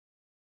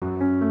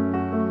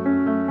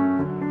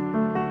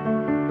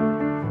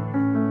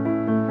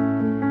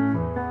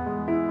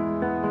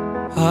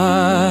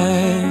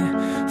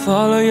I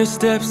follow your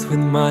steps with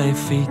my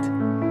feet.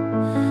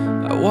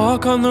 I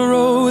walk on the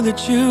road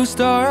that you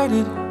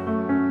started.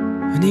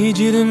 I need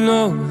you to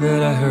know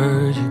that I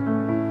heard you,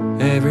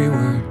 every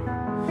word.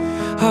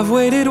 I've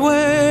waited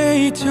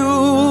way too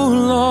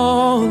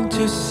long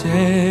to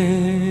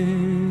say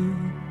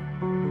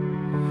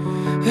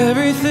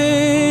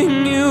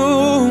everything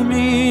you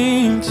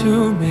mean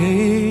to me.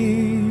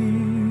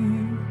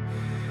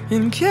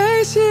 In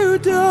case you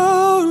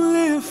don't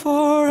live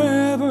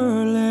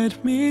forever,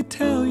 let me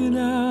tell you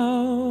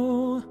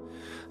now,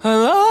 I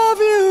love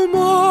you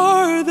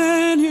more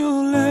than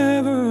you'll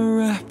ever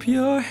wrap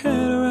your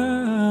head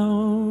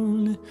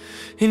around.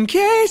 In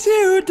case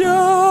you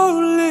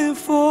don't live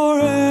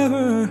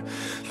forever,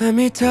 let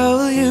me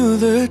tell you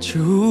the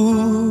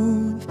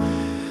truth.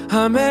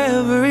 I'm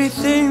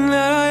everything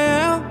that I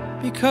am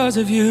because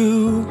of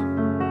you.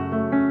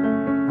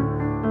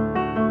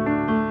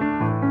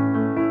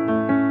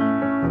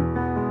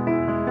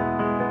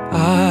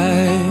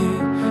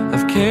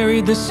 I've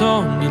carried the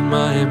song in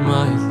my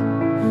mind.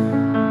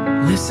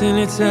 Listen,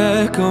 it's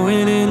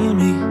echoing in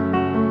me,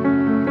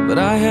 but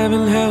I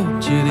haven't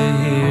helped you to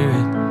hear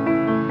it.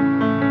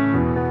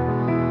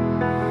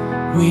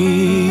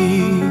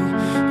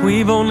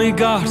 We've only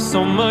got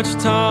so much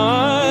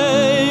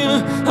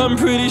time. I'm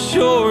pretty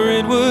sure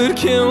it would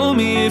kill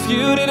me if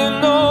you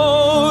didn't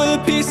know the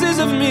pieces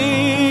of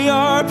me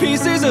are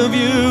pieces of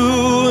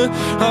you.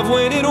 I've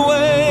waited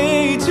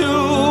way too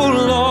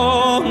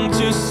long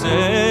to say,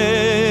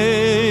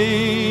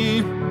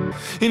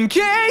 in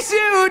case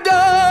you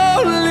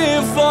don't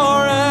live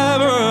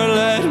forever,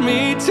 let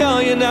me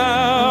tell you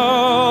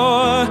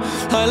now,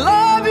 I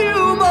love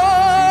you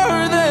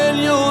more than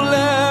you'll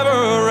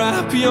ever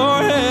wrap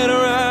your head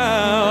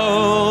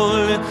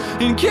around.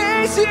 In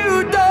case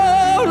you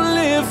don't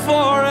live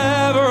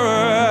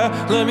forever,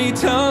 let me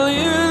tell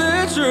you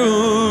the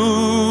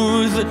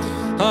truth.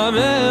 I'm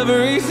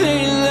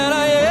everything that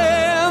I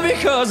am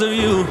because of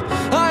you.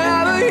 I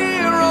have a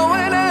hero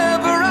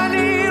whenever I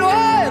need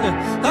one.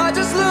 I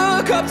just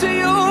look up to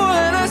you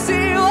and I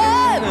see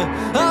one.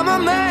 I'm a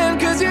man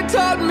 'cause you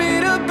taught me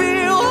to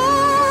be one.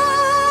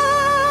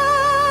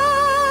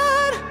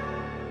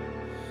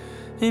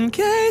 In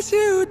case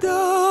you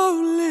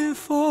don't live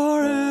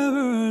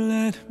forever,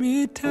 let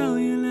me tell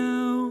you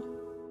now,